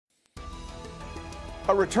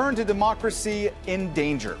A return to democracy in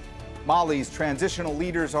danger. Mali's transitional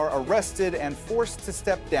leaders are arrested and forced to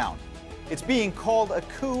step down. It's being called a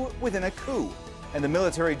coup within a coup, and the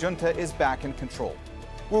military junta is back in control.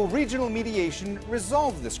 Will regional mediation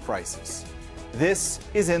resolve this crisis? This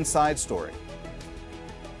is Inside Story.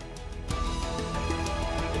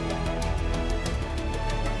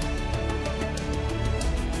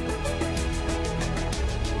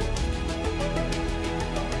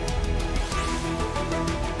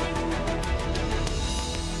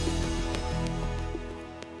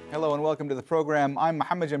 Hello and welcome to the program. I'm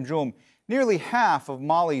Mohammed Jamjoom. Nearly half of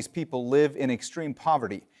Mali's people live in extreme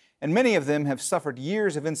poverty, and many of them have suffered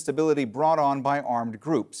years of instability brought on by armed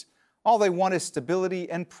groups. All they want is stability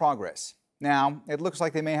and progress. Now, it looks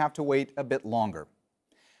like they may have to wait a bit longer.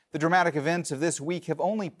 The dramatic events of this week have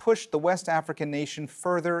only pushed the West African nation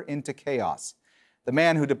further into chaos. The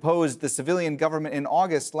man who deposed the civilian government in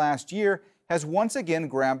August last year has once again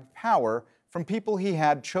grabbed power from people he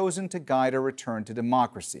had chosen to guide a return to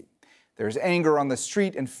democracy. There's anger on the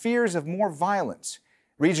street and fears of more violence.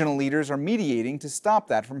 Regional leaders are mediating to stop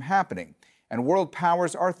that from happening, and world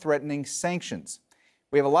powers are threatening sanctions.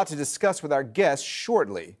 We have a lot to discuss with our guests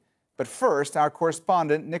shortly, but first, our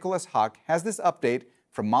correspondent Nicholas Huck has this update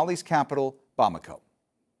from Mali's capital, Bamako.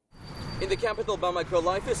 In the capital, Bamako,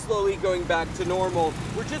 life is slowly going back to normal.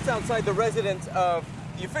 We're just outside the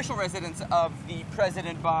official residence of the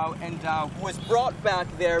President Bao Endao, who was brought back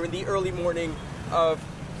there in the early morning of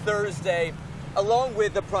Thursday, along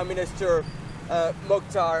with the Prime Minister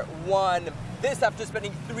Mokhtar Wan. This after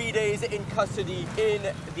spending 3 days in custody in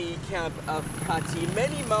the camp of Kati.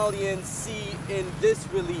 Many Malians see in this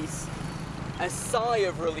release a sigh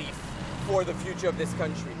of relief for the future of this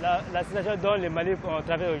country.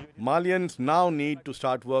 Malians now need to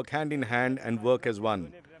start work hand in hand and work as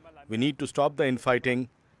one. We need to stop the infighting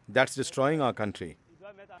that's destroying our country.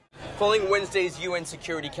 Following Wednesday's UN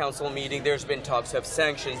Security Council meeting, there's been talks of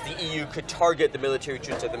sanctions. The EU could target the military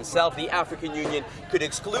junta themselves. The African Union could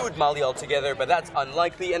exclude Mali altogether, but that's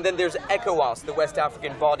unlikely. And then there's ECOWAS, the West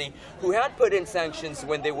African body, who had put in sanctions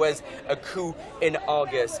when there was a coup in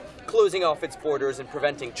August, closing off its borders and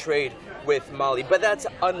preventing trade with Mali. But that's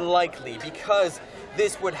unlikely because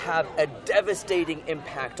this would have a devastating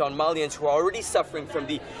impact on Malians who are already suffering from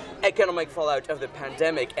the economic fallout of the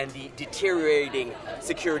pandemic and the deteriorating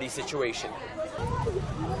security situation.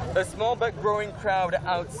 A small but growing crowd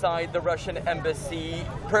outside the Russian embassy,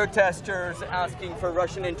 protesters asking for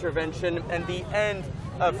Russian intervention and the end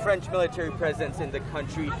of French military presence in the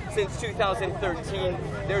country. Since 2013,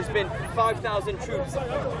 there's been 5,000 troops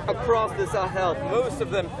across the Sahel. Most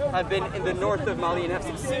of them have been in the north of Mali and have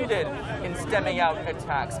succeeded in stemming out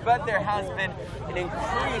attacks. But there has been an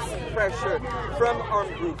increased pressure from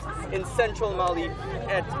armed groups in central Mali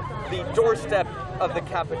at the doorstep of the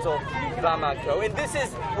capital, Bamako. And this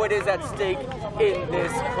is what is at stake in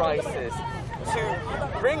this crisis: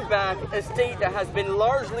 to bring back a state that has been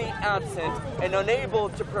largely absent and unable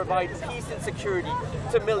to provide peace and security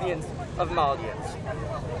to millions of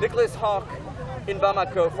Malians. Nicholas Hawk in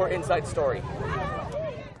Bamako for Inside Story.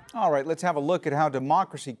 All right, let's have a look at how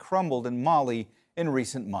democracy crumbled in Mali in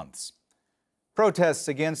recent months. Protests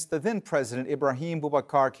against the then President Ibrahim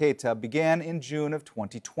Boubacar Keïta began in June of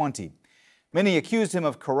 2020. Many accused him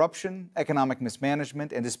of corruption, economic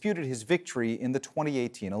mismanagement, and disputed his victory in the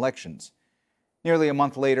 2018 elections. Nearly a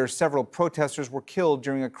month later, several protesters were killed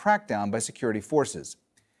during a crackdown by security forces.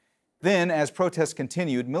 Then, as protests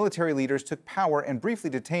continued, military leaders took power and briefly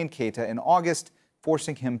detained Keïta in August,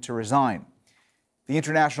 forcing him to resign. The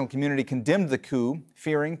international community condemned the coup,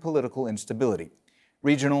 fearing political instability.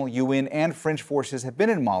 Regional, UN, and French forces have been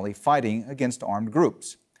in Mali fighting against armed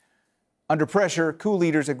groups. Under pressure, coup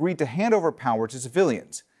leaders agreed to hand over power to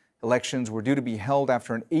civilians. Elections were due to be held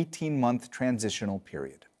after an 18-month transitional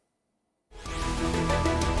period.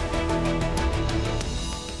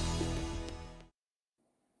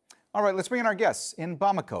 All right, let's bring in our guests in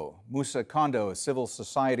Bamako. Moussa Kondo, civil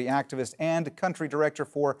society activist and country director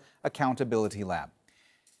for Accountability Lab.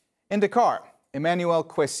 In Dakar, Emmanuel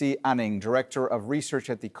Kwesi Anning, director of research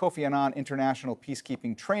at the Kofi Annan International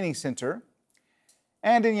Peacekeeping Training Center.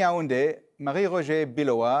 And in Yaoundé, Marie-Roger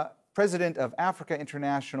Biloa, president of Africa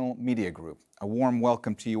International Media Group. A warm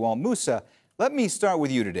welcome to you all. Moussa, let me start with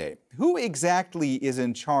you today. Who exactly is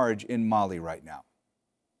in charge in Mali right now?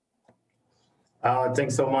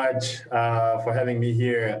 Thanks so much for having me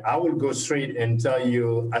here. I will go straight and tell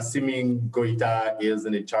you, Assimi Goïta is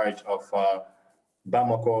in charge of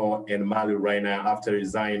Bamako in Mali right now after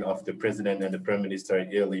resign of the president and the prime minister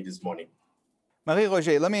early this morning.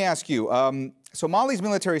 Marie-Roger, let me ask you, so Mali's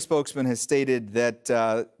military spokesman has stated that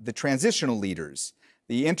the transitional leaders,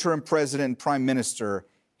 the interim president and prime minister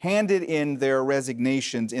handed in their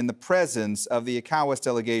resignations in the presence of the ECOWAS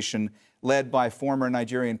delegation led by former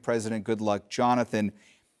Nigerian President Goodluck Jonathan.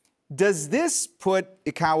 Does this put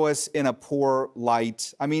ECOWAS in a poor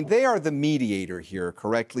light? I mean, they are the mediator here,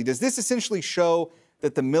 correctly? Does this essentially show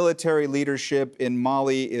that the military leadership in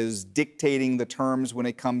Mali is dictating the terms when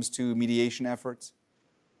it comes to mediation efforts?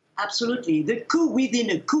 Absolutely. The coup within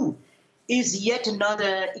a coup is yet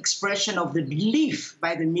another expression of the belief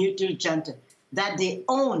by the military junta that they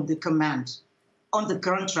own the command on the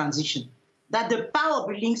current transition, that the power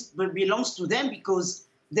belongs to them because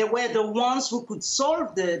they were the ones who could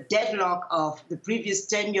solve the deadlock of the previous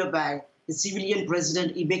tenure by the civilian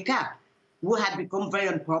president Ibeka, who had become very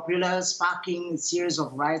unpopular, sparking a series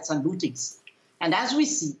of riots and lootings. And as we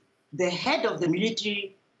see, the head of the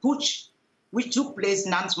military putsch, which took place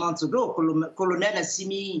 9 months ago, Colonel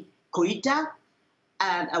Assimi Koita,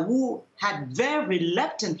 who had very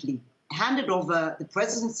reluctantly handed over the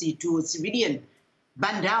presidency to a civilian,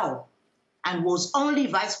 Bandao, and was only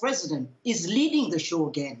vice president, is leading the show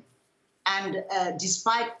again. And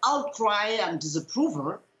despite outcry and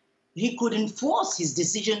disapproval, he could enforce his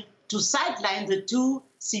decision to sideline the 2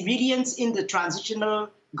 civilians in the transitional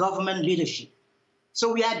government leadership.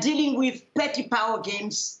 So we are dealing with petty power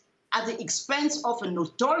games at the expense of a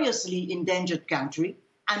notoriously endangered country,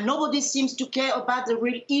 and nobody seems to care about the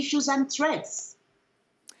real issues and threats.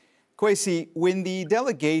 Kwesi, when the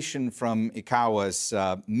delegation from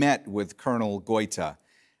ECOWAS met with Colonel Goita,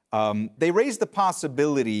 they raised the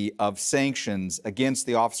possibility of sanctions against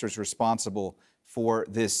the officers responsible for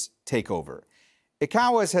this takeover.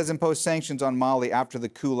 ECOWAS has imposed sanctions on Mali after the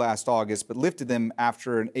coup last August, but lifted them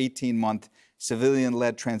after an 18-month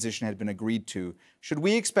civilian-led transition had been agreed to. Should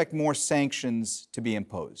we expect more sanctions to be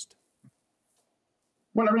imposed?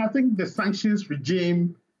 Well, I think the sanctions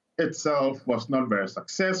regime itself was not very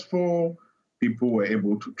successful. People were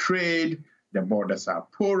able to trade. The borders are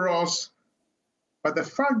porous. But the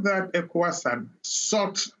fact that ECOWAS had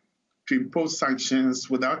sought to impose sanctions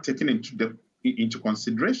without taking into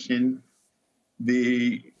consideration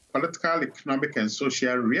the political, economic, and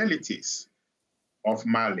social realities of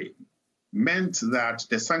Mali meant that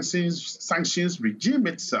the sanctions regime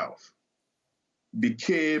itself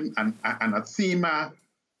became an anathema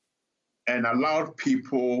and allowed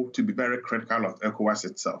people to be very critical of ECOWAS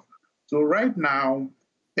itself. So right now,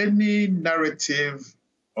 any narrative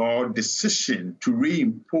or decision to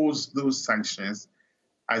reimpose those sanctions,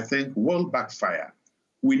 I think, will backfire.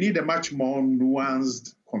 We need a much more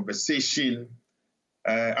nuanced conversation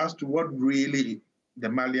as to what really the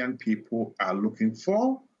Malian people are looking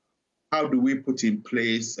for. How do we put in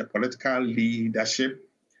place a political leadership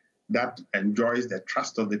that enjoys the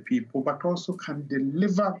trust of the people, but also can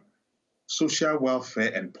deliver social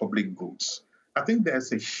welfare and public goods? I think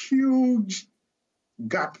there's a huge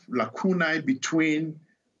gap, lacunae, between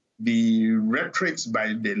the rhetorics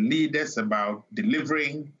by the leaders about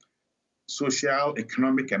delivering social,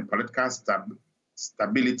 economic, and political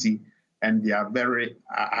stability and their very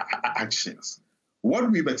actions.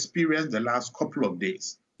 What we've experienced the last couple of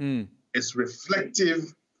days is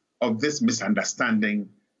reflective of this misunderstanding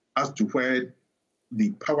as to where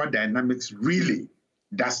the power dynamics really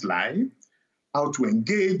does lie, how to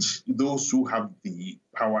engage those who have the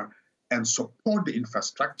power and support the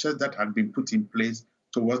infrastructure that had been put in place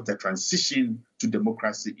towards the transition to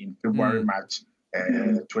democracy in February, March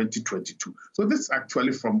 2022. So this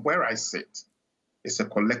actually, from where I sit, is a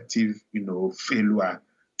collective, failure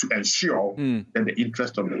to ensure that the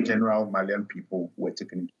interests of the general Malian people were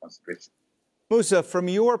taken into consideration. Musa, from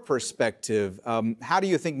your perspective, how do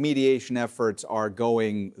you think mediation efforts are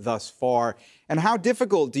going thus far? And how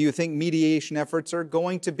difficult do you think mediation efforts are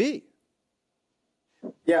going to be?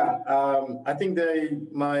 Yeah, I think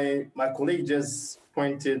my colleague just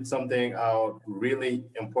pointed something out really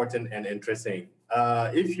important and interesting.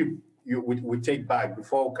 If we take back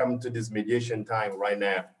before coming to this mediation time right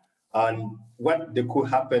now, and what could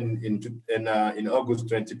happen in August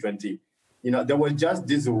 2020, there was just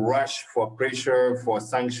this rush for pressure, for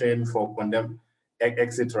sanction, for condemn,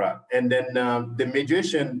 etc. And then the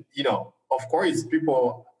mediation, of course,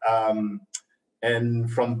 people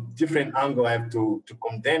and from different angles I have to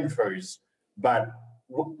condemn first. But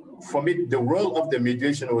for me, the role of the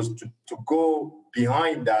mediation was to go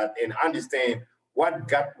behind that and understand what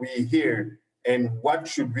got we here and what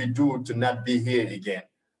should we do to not be here again.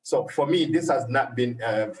 So for me, this has not been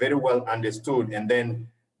very well understood. And then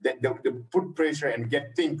they put pressure and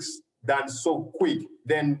get things done so quick,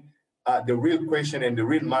 then the real question and the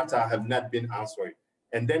real matter have not been answered.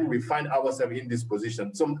 And then we find ourselves in this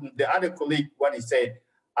position. So the other colleague, what he said,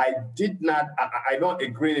 I don't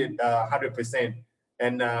agree with 100%.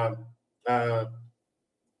 And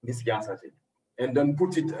Miss Yassati, and then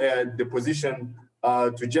put it the position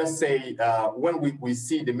to just say when we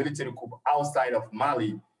see the military coup outside of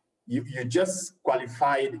Mali, you just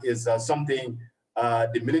qualified as something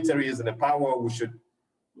the military is in the power, we should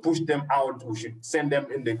push them out, we should send them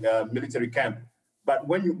in the military camp. But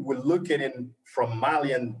when you will look at it from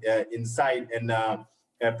Malian inside and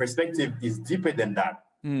perspective is deeper than that.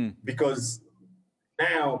 Because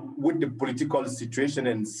now with the political situation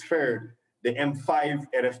and sphere, the M5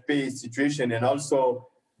 RFP situation and also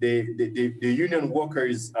the union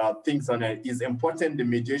workers things on it is important. The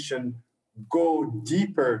mediation go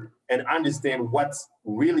deeper and understand what's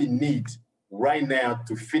really need right now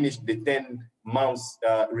to finish the 10 months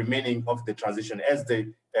remaining of the transition. As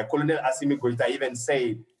the Colonel Assimi Goïta even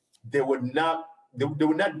said, there would not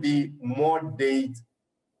be more dates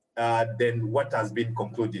than what has been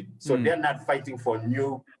concluded. So they're not fighting for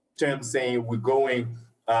new terms saying we're going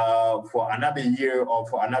for another year or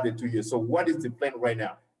for another 2 years. So what is the plan right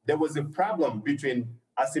now? There was a problem between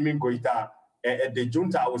Assimi Goïta and the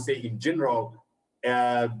junta, I would say in general,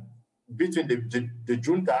 between the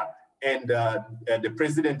junta and the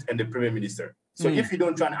president and the prime minister. So if you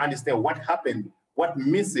don't try and understand what happened, what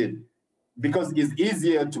missed it, because it's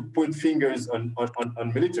easier to put fingers on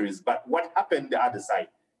militaries, but what happened the other side?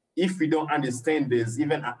 If we don't understand this,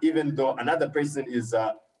 even though another person is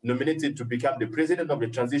nominated to become the president of the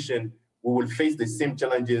transition, we will face the same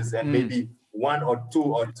challenges, and maybe 1 or 2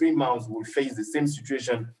 or 3 months will face the same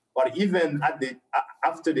situation, or even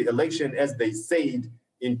after the election, as they said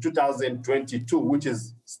in 2022, which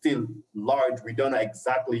is still large. We don't know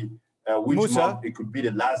exactly which month it could be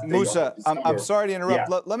the last day. Musa, I'm sorry to interrupt.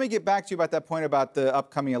 Yeah. Let me get back to you about that point about the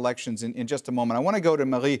upcoming elections in just a moment. I want to go to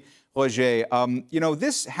Marie Roger. You know,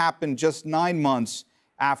 this happened just 9 months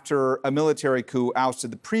after a military coup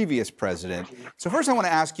ousted the previous president. So first I want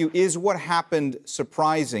to ask you, is what happened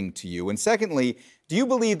surprising to you? And secondly, do you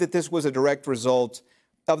believe that this was a direct result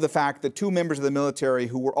of the fact that 2 members of the military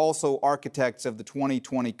who were also architects of the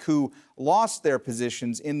 2020 coup lost their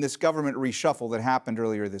positions in this government reshuffle that happened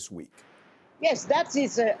earlier this week? Yes, that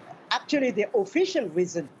is actually the official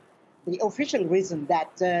reason. The official reason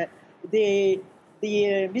that Mr.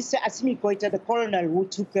 Assimi Goïta, the colonel who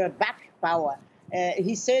took back power,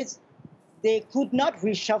 he says they could not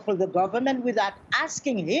reshuffle the government without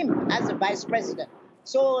asking him as a vice president.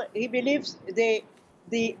 So he believes the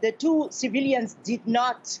 2 civilians did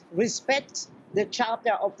not respect the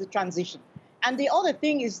charter of the transition. And the other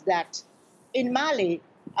thing is that in Mali,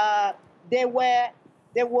 there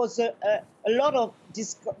was a lot of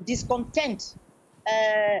discontent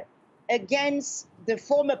against the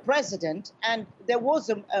former president, and there was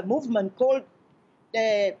a movement called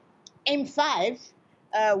M5,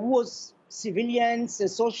 was civilians,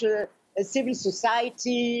 civil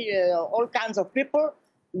society, all kinds of people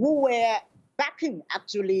who were backing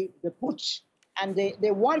actually the putsch, and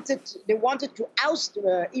they wanted to oust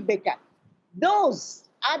Ibeka. Those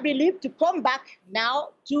are believed to come back now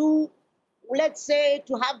to, let's say,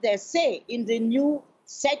 to have their say in the new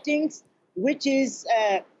settings, which is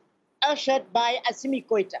ushered by Assimi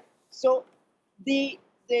Goïta. So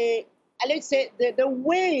let's say the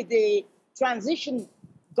way the transition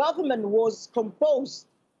government was composed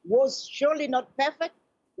was surely not perfect,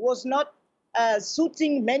 was not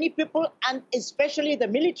suiting many people, and especially the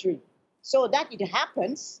military. So that it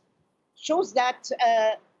happens shows that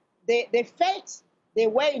they felt they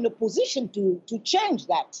were in a position to change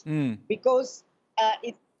that, because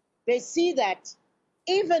they see that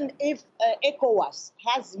even if ECOWAS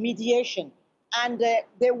has mediation, and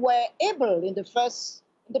they were able in the first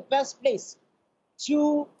place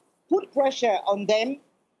to put pressure on them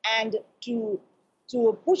and to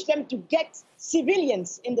push them to get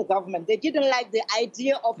civilians in the government. They didn't like the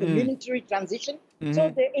idea of a military transition. So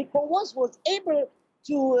the ECOWAS was able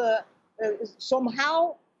to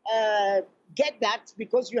somehow get that,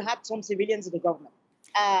 because you had some civilians in the government.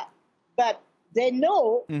 But they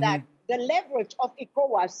know that the leverage of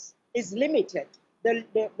ECOWAS is limited. The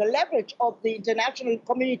leverage of the international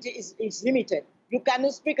community is limited. You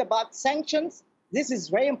cannot speak about sanctions. This is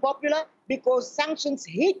very unpopular because sanctions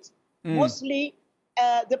hit mostly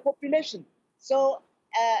the population. So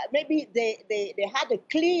maybe they had a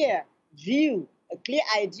clear view, a clear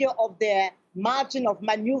idea of their margin of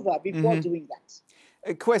maneuver before doing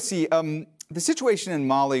that. Kwesi, the situation in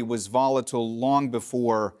Mali was volatile long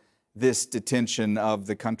before this detention of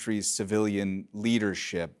the country's civilian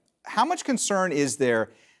leadership. How much concern is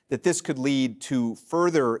there that this could lead to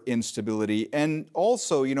further instability? And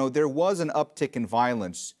also, you know, there was an uptick in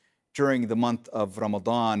violence during the month of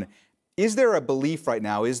Ramadan. Is there a belief right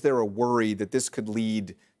now, is there a worry that this could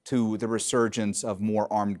lead to the resurgence of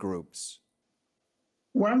more armed groups?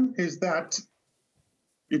 One is that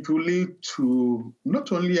it will lead to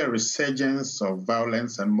not only a resurgence of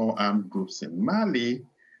violence and more armed groups in Mali,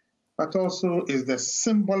 but also is the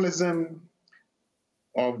symbolism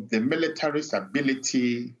of the military's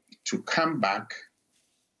ability to come back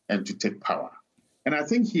and to take power. And I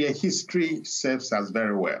think here history serves us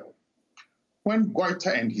very well. When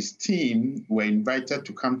Goita and his team were invited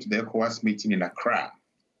to come to the ECOWAS meeting in Accra,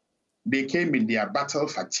 they came in their battle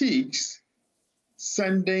fatigues,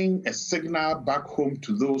 sending a signal back home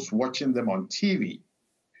to those watching them on TV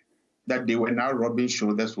that they were now rubbing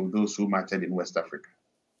shoulders with those who mattered in West Africa.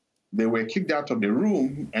 They were kicked out of the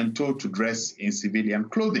room and told to dress in civilian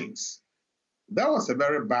clothing. That was a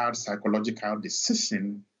very bad psychological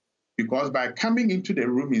decision, because by coming into the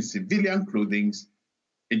room in civilian clothing,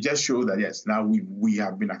 it just showed that, yes, now we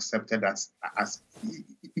have been accepted as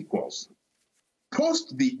equals.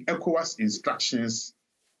 Post the ECOWAS instructions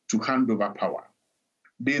to hand over power,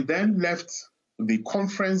 they then left the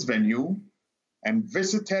conference venue and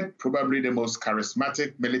visited probably the most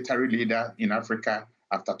charismatic military leader in Africa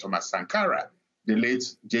after Thomas Sankara, the late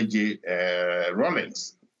J.J.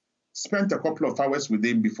 Rawlings. Spent a couple of hours with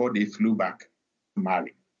him before they flew back to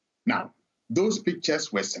Mali. Now, those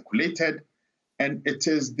pictures were circulated, and it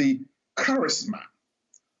is the charisma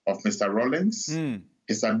of Mr. Rawlings,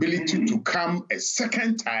 his ability to come a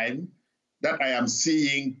second time, that I am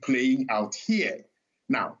seeing playing out here.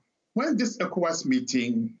 Now, when this ECOWAS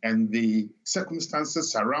meeting and the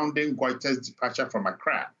circumstances surrounding Goita's departure from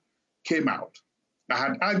Accra came out, I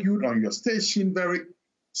had argued on your station very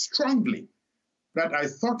strongly that I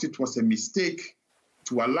thought it was a mistake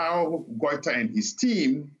to allow Goita and his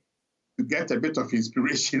team to get a bit of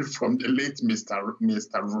inspiration from the late Mr.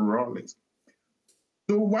 Rawlings.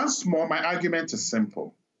 So once more, my argument is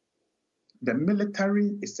simple. The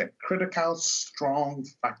military is a critical, strong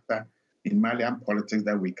factor in Malian politics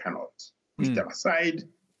that we cannot push them aside.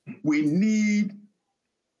 We need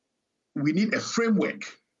a framework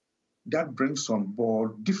that brings on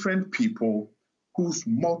board different people whose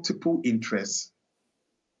multiple interests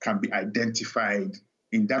can be identified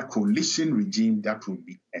in that coalition regime that will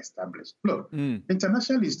be established. Look,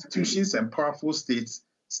 international institutions and powerful states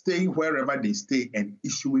staying wherever they stay and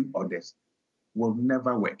issuing orders will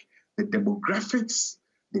never work. The demographics,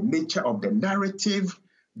 the nature of the narrative,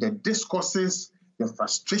 the discourses, the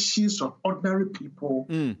frustrations of ordinary people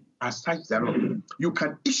are such that you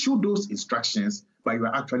can issue those instructions, but you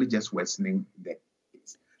are actually just worsening the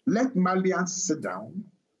case. Let Malians sit down,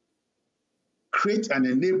 create an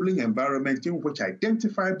enabling environment in which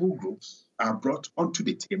identifiable groups are brought onto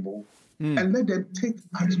the table, and let them take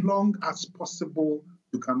as long as possible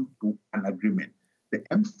to come to an agreement. The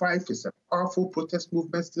M5 is a powerful protest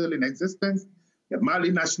movement still in existence. The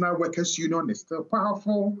Mali National Workers' Union is still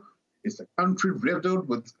powerful. It's a country riddled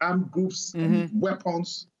with armed groups and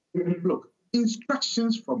weapons. Look,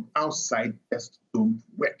 instructions from outside just don't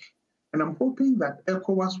work. And I'm hoping that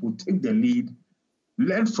ECOWAS will take the lead,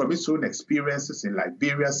 learn from its own experiences in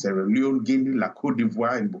Liberia, Sierra Leone, Guinea, La Côte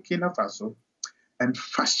d'Ivoire, and Burkina Faso, and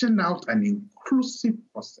fashion out an inclusive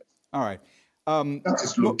process. All right. That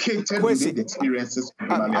is located within the experiences of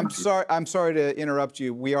the Malian people. I'm sorry to interrupt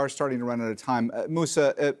you. We are starting to run out of time.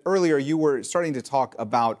 Musa, earlier you were starting to talk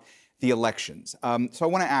about the elections. So I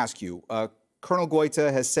want to ask you, Colonel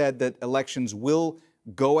Goita has said that elections will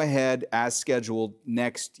go ahead as scheduled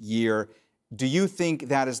next year. Do you think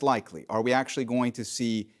that is likely? Are we actually going to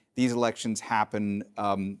see these elections happen,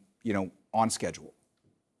 on schedule?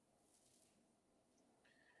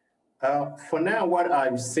 For now, what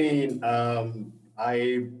I've seen,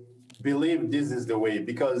 I believe this is the way,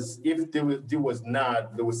 because if there was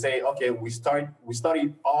not, they would say, okay, we start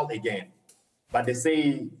it all again. But they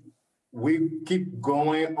say we keep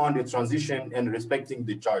going on the transition and respecting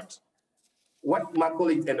the chart. What my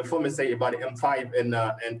colleague and the former say about the M5 and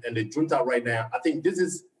the junta right now, I think this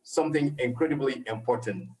is something incredibly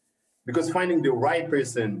important, because finding the right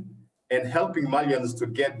person and helping Malians to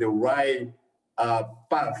get the right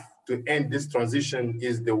path to end this transition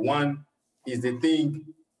is the thing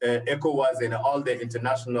ECOWAS and all the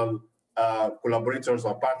international collaborators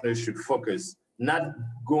or partners should focus, not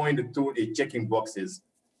going through the checking boxes,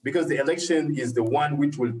 because the election is the one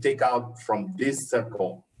which will take out from this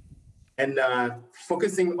circle. And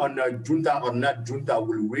focusing on junta or not junta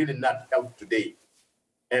will really not help today.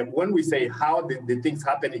 And when we say how the things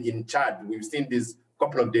happening in Chad, we've seen this a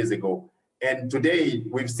couple of days ago. And today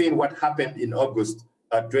we've seen what happened in August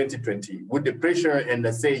 2020 with the pressure and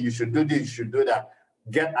say you should do this, you should do that.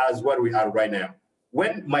 get us where we are right now.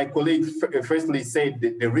 When my colleague firstly said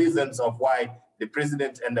the reasons of why the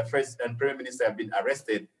president and the prime minister have been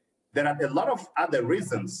arrested, there are a lot of other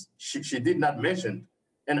reasons she did not mention.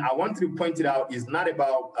 And I want to point it out, is not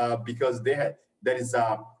about because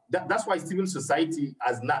that's why civil society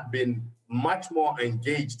has not been much more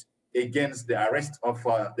engaged against the arrest of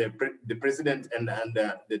the president and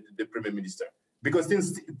the prime minister. Because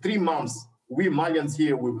since 3 months, we Malians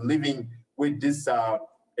here, we're living with this a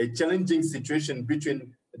challenging situation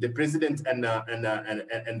between the president and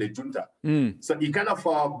the junta. So it kind of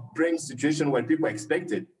brings situation where people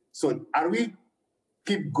expect it. So are we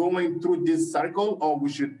keep going through this cycle, or we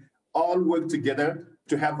should all work together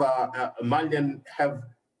to have a Malian have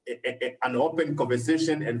an open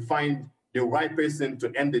conversation and find the right person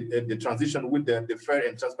to end the transition with the fair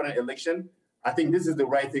and transparent election? I think this is the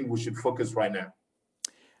right thing we should focus right now.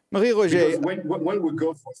 Marie-Roger, when we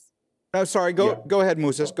go for... Oh, sorry, go ahead,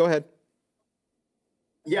 Moses, go ahead.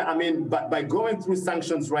 Yeah, I mean, but by going through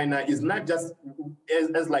sanctions right now, it's not just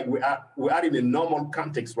as like we are in a normal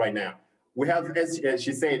context right now. We have, as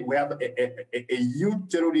she said, we have a huge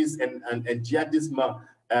terrorist and jihadism,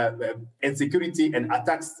 insecurity and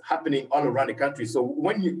attacks happening all around the country. So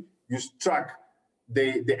when you struck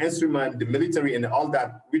the instrument, the military and all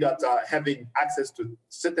that without having access to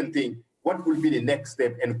certain things, what will be the next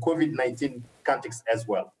step in COVID-19 context as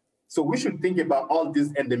well? So we should think about all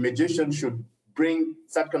this, and the mediation should bring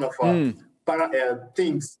that kind of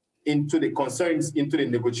things into the concerns, into the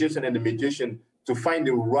negotiation and the mediation to find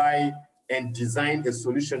the right and design a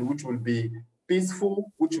solution which will be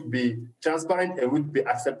peaceful, which will be transparent, and would be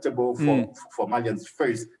acceptable for Malians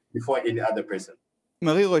first before any other person.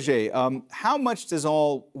 Marie-Roger, how much does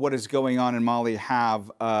all what is going on in Mali have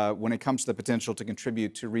when it comes to the potential to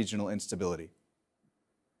contribute to regional instability?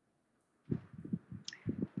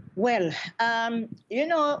 Well, you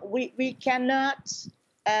know, we cannot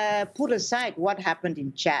put aside what happened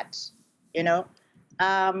in Chad. You know,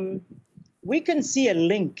 we can see a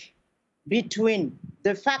link between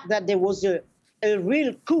the fact that there was a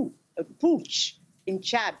real coup, a putsch in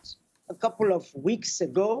Chad a couple of weeks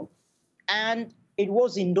ago, and it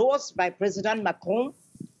was endorsed by President Macron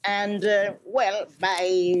and, well,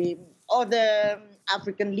 by other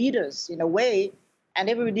African leaders in a way, and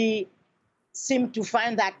everybody seemed to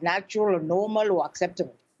find that natural or normal or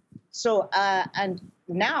acceptable. So, and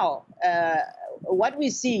now what we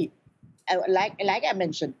see, like I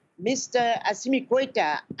mentioned, Mr. Assimi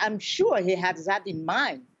Goïta, I'm sure he has that in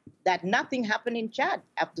mind, that nothing happened in Chad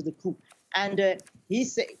after the coup. And he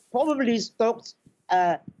probably thought,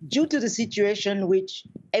 due to the situation which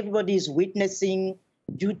everybody is witnessing,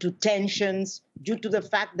 due to tensions, due to the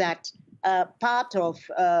fact that part of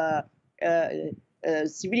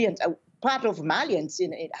civilians, part of Malians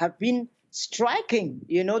have been striking.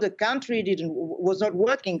 You know, the country was not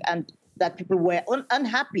working, and that people were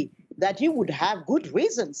unhappy, that he would have good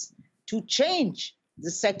reasons to change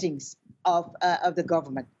the settings of the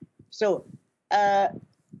government. So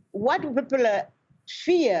what people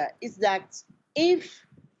fear is that if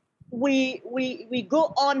we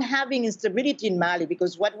go on having instability in Mali,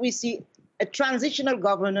 because what we see, a transitional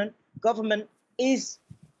government is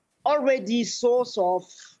already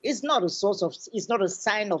it's not a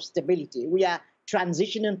sign of stability. We are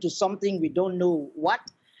transitioning to something we don't know what.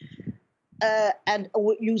 And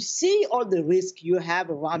you see all the risk you have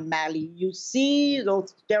around Mali. You see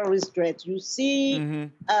those terrorist threats. You see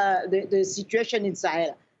the situation in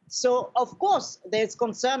Sahel. So, of course, there's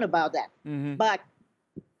concern about that. But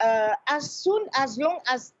as long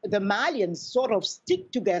as the Malians sort of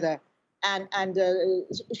stick together and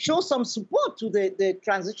show some support to the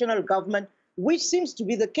transitional government, which seems to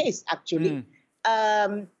be the case, actually,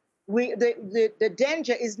 the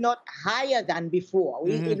danger is not higher than before.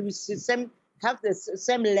 We have the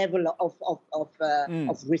same level of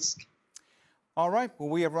risk. All right. Well,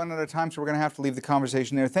 we have run out of time, so we're going to have to leave the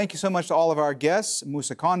conversation there. Thank you so much to all of our guests,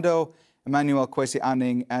 Moussa Kondo, Emmanuel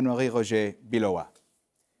Kwesi-Aning, and Marie-Roger Biloa.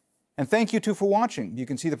 And thank you, too, for watching. You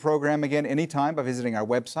can see the program again anytime by visiting our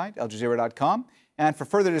website, aljazeera.com. And for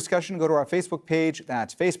further discussion, go to our Facebook page.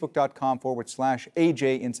 That's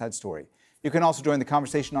facebook.com/AJ Inside Story. You can also join the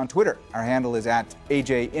conversation on Twitter. Our handle is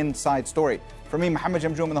 @AJ Inside Story. For me, Mohammed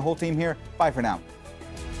Jamjoom, and the whole team here, bye for now.